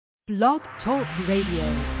Blog Talk Radio.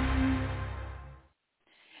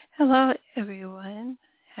 Hello, everyone.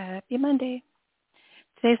 Happy Monday.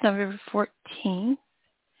 Today's November 14th,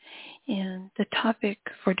 and the topic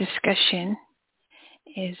for discussion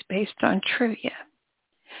is based on trivia.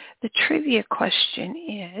 The trivia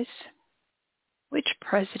question is, which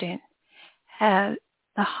president had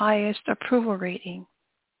the highest approval rating?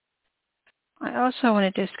 I also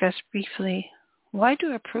want to discuss briefly, why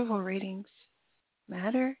do approval ratings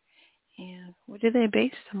matter, and what do they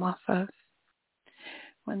base them off of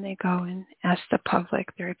when they go and ask the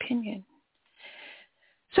public their opinion?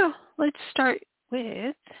 So let's start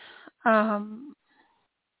with, where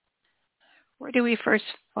do we first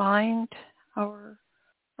find our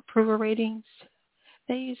approval ratings?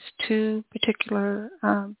 They use two particular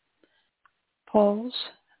polls,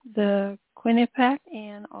 the Quinnipiac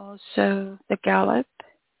and also the Gallup.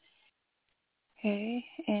 Okay,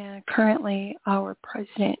 and currently our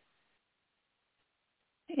president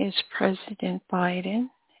is President Biden,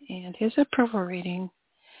 and his approval rating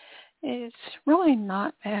is really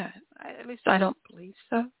not bad. At least I don't believe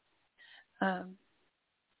so.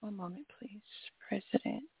 One moment, please.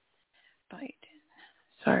 President Biden.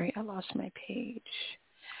 Sorry, I lost my page.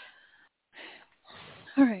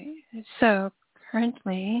 All right, so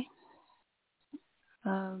currently,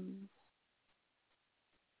 I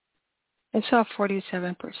saw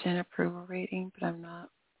 47% approval rating, but I'm not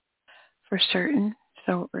for certain.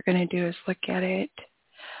 So what we're going to do is look at it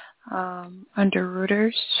under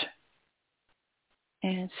Reuters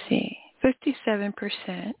and see.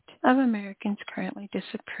 57% of Americans currently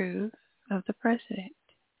disapprove of the president.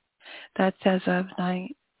 That's as of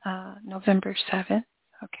November 7th.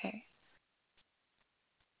 Okay.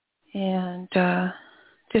 And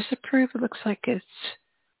disapprove, it looks like it's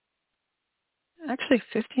actually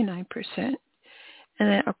 59%. And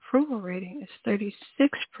then approval rating is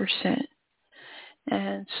 36%.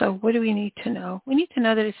 And so what do we need to know? We need to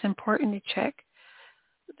know that it's important to check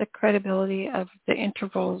the credibility of the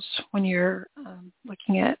intervals when you're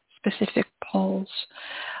looking at specific polls,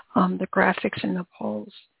 the graphics in the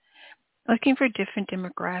polls. Looking for different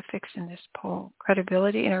demographics in this poll.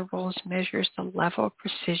 Credibility intervals measures the level of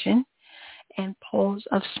precision, and polls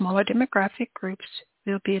of smaller demographic groups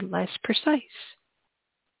will be less precise.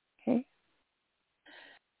 Okay.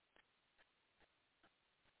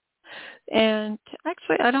 And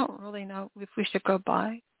actually, I don't really know if we should go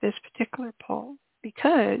by this particular poll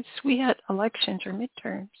because we had elections or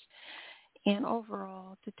midterms, and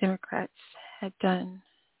overall, the Democrats had done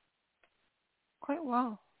quite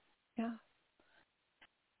well. Yeah.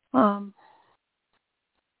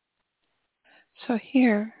 So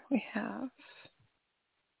here we have.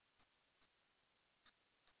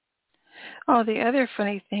 Oh, the other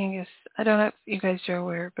funny thing is, I don't know if you guys are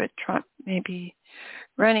aware, but Trump may be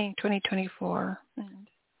running 2024. And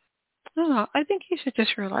I don't know. I think he should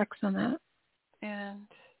just relax on that. And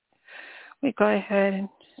we go ahead and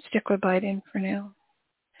stick with Biden for now.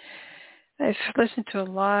 I've listened to a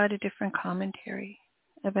lot of different commentary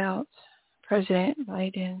about President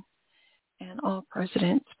Biden and all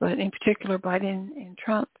presidents, but in particular Biden and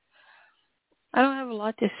Trump. I don't have a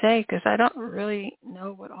lot to say because I don't really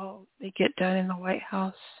know what all they get done in the White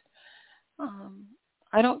House.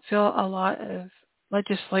 I don't feel a lot of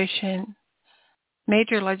legislation,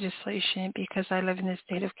 major legislation, because I live in the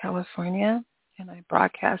state of California and I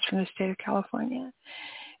broadcast from the state of California.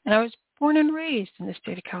 And I was born and raised in the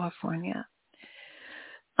state of California.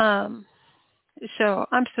 So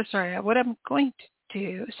I'm so sorry. What I'm going to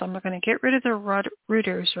do is I'm going to get rid of the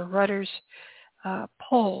Reuters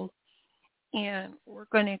poll, and we're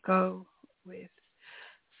going to go with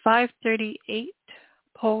 538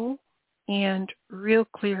 poll and Real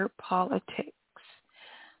Clear Politics.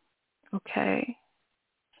 Okay.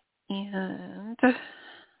 And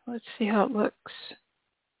let's see how it looks.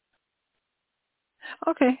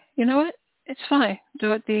 Okay. You know what? It's fine.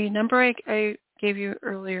 The number I gave you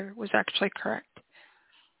earlier was actually correct.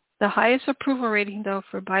 The highest approval rating, though,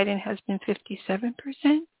 for Biden has been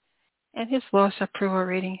 57%, and his lowest approval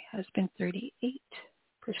rating has been 38%.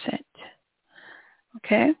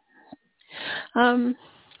 Okay.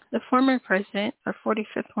 The former president, our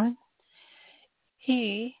 45th one,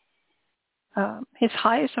 his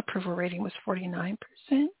highest approval rating was 49%,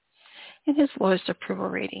 and his lowest approval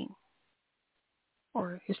rating,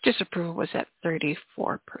 or his disapproval, was at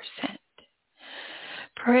 34%.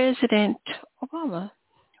 President Obama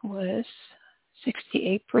was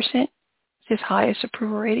 68%, his highest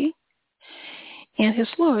approval rating, and his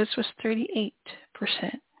lowest was 38%.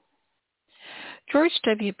 George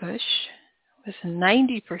W. Bush was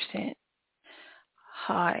 90%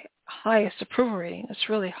 highest approval rating. That's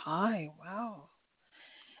really high. Wow.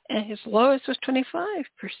 And his lowest was 25%.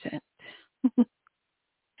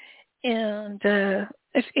 And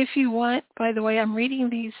if you want, by the way, I'm reading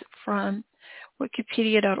these from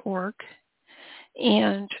wikipedia.org,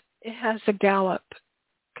 and it has a Gallup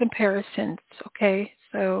comparisons, okay?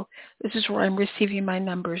 So this is where I'm receiving my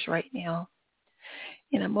numbers right now.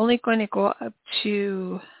 And I'm only going to go up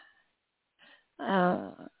to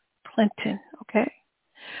Clinton, okay?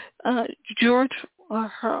 George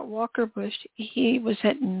Walker Bush, he was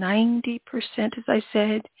at 90%, as I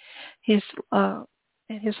said. His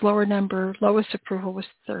lower number, lowest approval was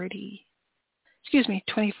 25%.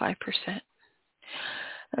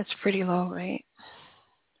 That's pretty low, right?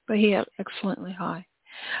 But he had excellently high.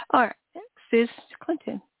 All right, next is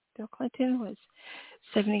Clinton. Bill Clinton was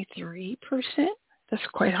 73%. That's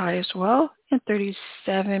quite high as well, and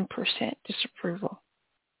 37% disapproval.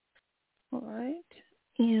 All right,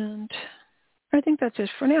 and I think that's it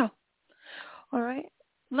for now. All right,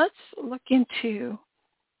 let's look into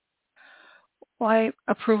why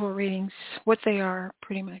approval ratings, what they are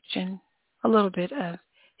pretty much, and a little bit of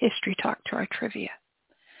history talk to our trivia.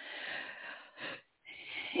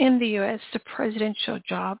 In the U.S., the presidential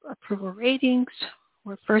job approval ratings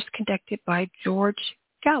were first conducted by George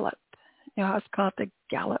Gallup. Now it's called the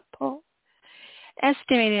Gallup poll.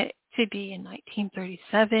 Estimated to be in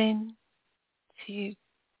 1937 to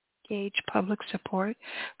gauge public support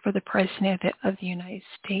for the President of the United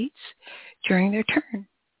States during their term.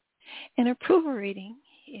 An approval rating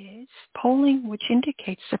is polling which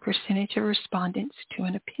indicates the percentage of respondents to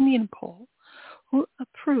an opinion poll who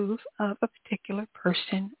approve of a particular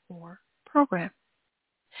person or program.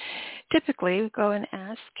 Typically, we go and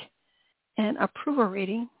ask, an approval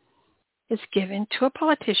rating is given to a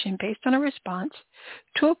politician based on a response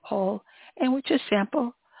to a poll in which a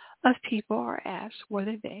sample of people are asked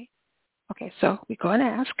whether they, okay, so we go and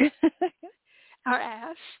ask, are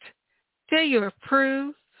asked, do you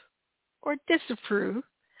approve or disapprove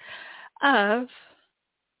of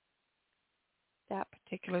that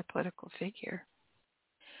particular political figure?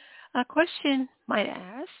 A question might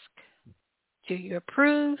ask, do you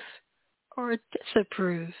approve or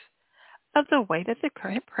disapprove of the way that the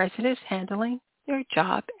current president is handling their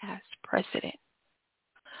job as president?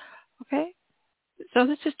 Okay? So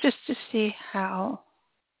this is just to see how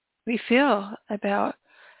we feel about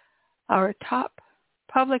our top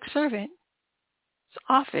public servant's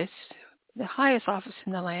office, the highest office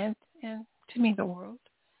in the land, and to me, the world.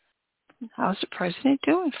 How's the president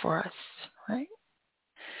doing for us, right?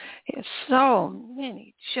 He has so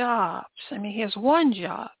many jobs. I mean, he has one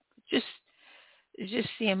job. Just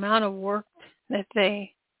the amount of work that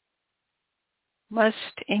they must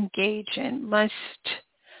engage in, must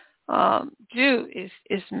do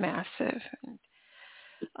is massive. And,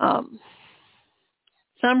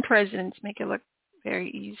 some presidents make it look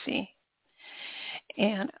very easy,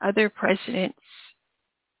 and other presidents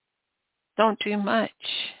don't do much.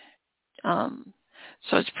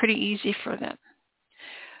 So it's pretty easy for them.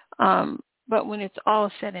 But when it's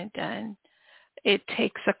all said and done, it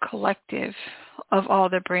takes a collective of all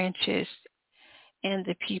the branches and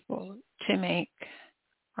the people to make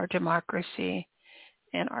our democracy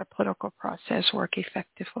and our political process work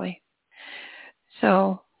effectively.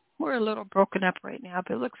 So we're a little broken up right now,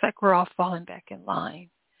 but it looks like we're all falling back in line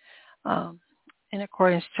in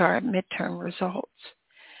accordance to our midterm results.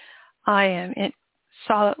 I am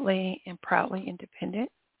solidly and proudly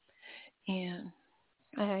independent, and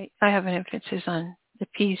I have an emphasis on the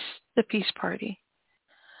peace party,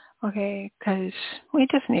 okay, because we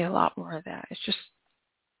just need a lot more of that. It's just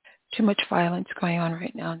too much violence going on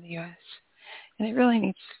right now in the U.S., and it really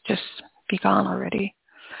needs to just be gone already.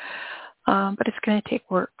 But it's going to take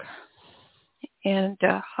work, and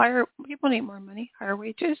people need more money, higher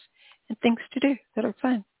wages, and things to do that are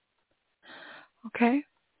fun. Okay,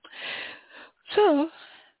 so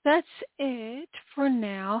that's it for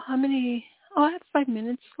now. I have 5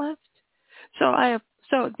 minutes left. So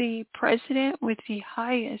the president with the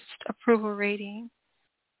highest approval rating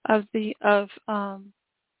of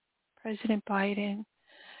President Biden,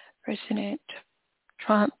 President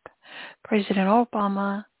Trump, President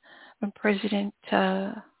Obama, and President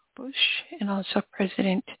Bush, and also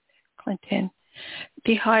President Clinton.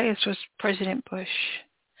 The highest was President Bush.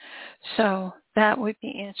 So that would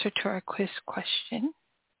be answer to our quiz question.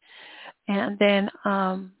 And then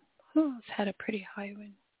who else had a pretty high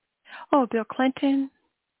one? Oh, Bill Clinton,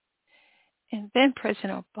 and then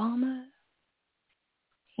President Obama,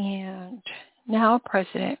 and now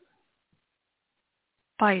President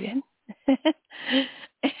Biden.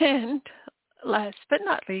 And last but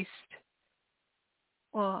not least,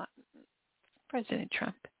 well, President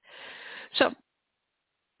Trump. So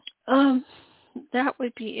that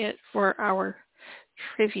would be it for our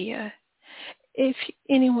trivia. If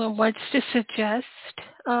anyone wants to suggest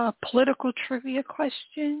a political trivia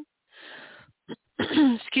question,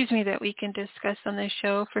 excuse me, that we can discuss on the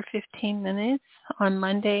show for 15 minutes on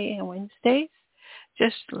Monday and Wednesdays,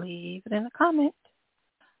 just leave it in a comment.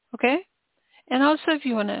 Okay? And also, if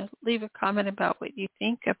you want to leave a comment about what you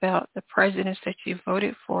think about the presidents that you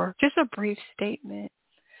voted for, just a brief statement.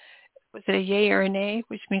 Was it a yay or a nay,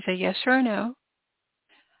 which means a yes or a no?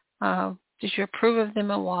 Did you approve of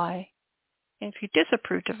them and why? And if you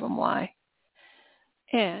disapproved of them, why?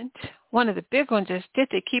 And one of the big ones is, did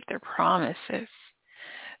they keep their promises?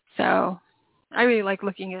 So I really like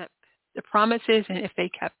looking at the promises and if they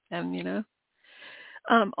kept them, you know.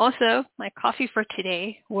 Also, my coffee for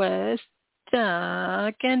today was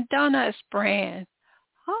Dunkin' Donuts brand.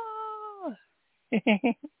 Oh.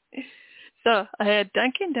 So I had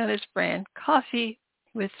Dunkin' Donuts brand coffee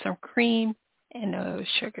with some cream and no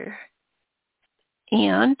sugar.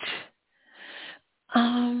 And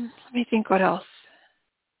let me think what else.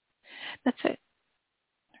 That's it.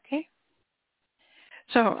 Okay.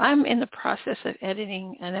 So I'm in the process of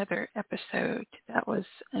editing another episode. That was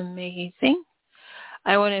amazing.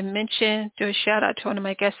 I want to do a shout out to one of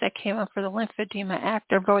my guests that came on for the Lymphedema Act.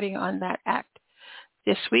 They're voting on that act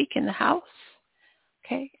this week in the House.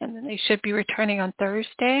 Okay. And then they should be returning on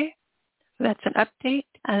Thursday. So that's an update.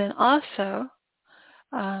 And then also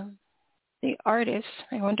the artist,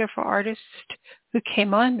 my wonderful artist who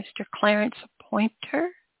came on, Mr. Clarence Pointer,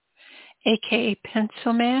 a.k.a.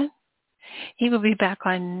 Pencil Man. He will be back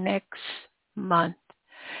on next month.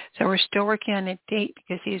 So we're still working on a date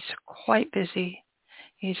because he's quite busy.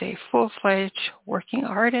 He's a full-fledged working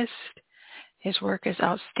artist. His work is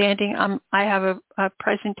outstanding. I have a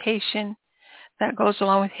presentation that goes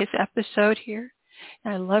along with his episode here.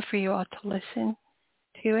 And I'd love for you all to listen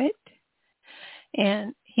to it.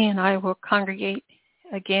 And he and I will congregate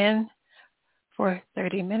again for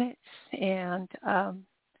 30 minutes. And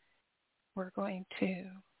we're going to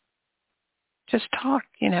just talk,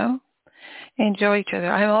 you know, enjoy each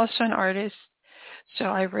other. I'm also an artist, so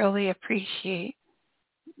I really appreciate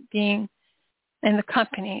being in the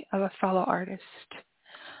company of a fellow artist.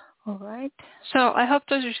 All right. So I hope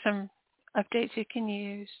those are some updates you can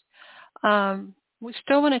use. We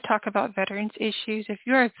still want to talk about veterans issues. If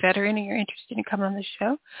you're a veteran and you're interested in coming on the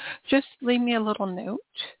show, just leave me a little note,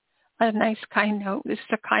 a nice, kind note. This is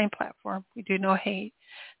a kind platform. We do no hate,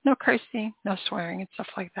 no cursing, no swearing, and stuff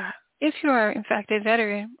like that. If you are, in fact, a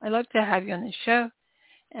veteran, I'd love to have you on the show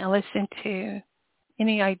and listen to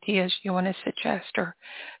any ideas you want to suggest or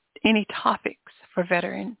any topics for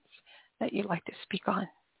veterans that you'd like to speak on.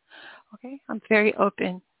 Okay? I'm very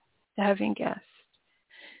open to having guests.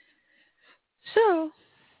 So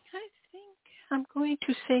I think I'm going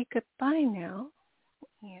to say goodbye now.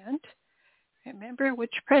 And remember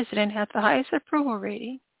which president had the highest approval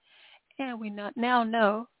rating. And we now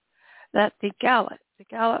know that the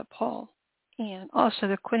Gallup poll and also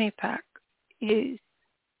the Quinnipiac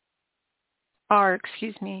are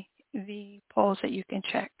the polls that you can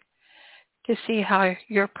check to see how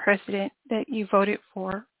your president that you voted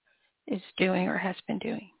for is doing or has been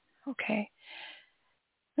doing. Okay.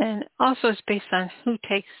 And also it's based on who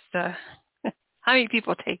takes how many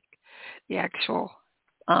people take the actual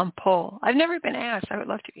poll. I've never been asked. I would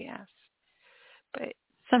love to be asked. But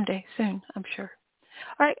someday, soon, I'm sure.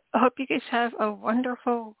 All right. I hope you guys have a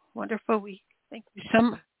wonderful, wonderful week. Thank you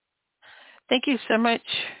so much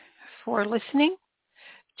for listening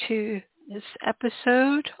to this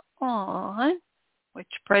episode on which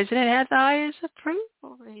president had the highest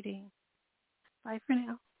approval rating. Bye for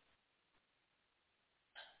now.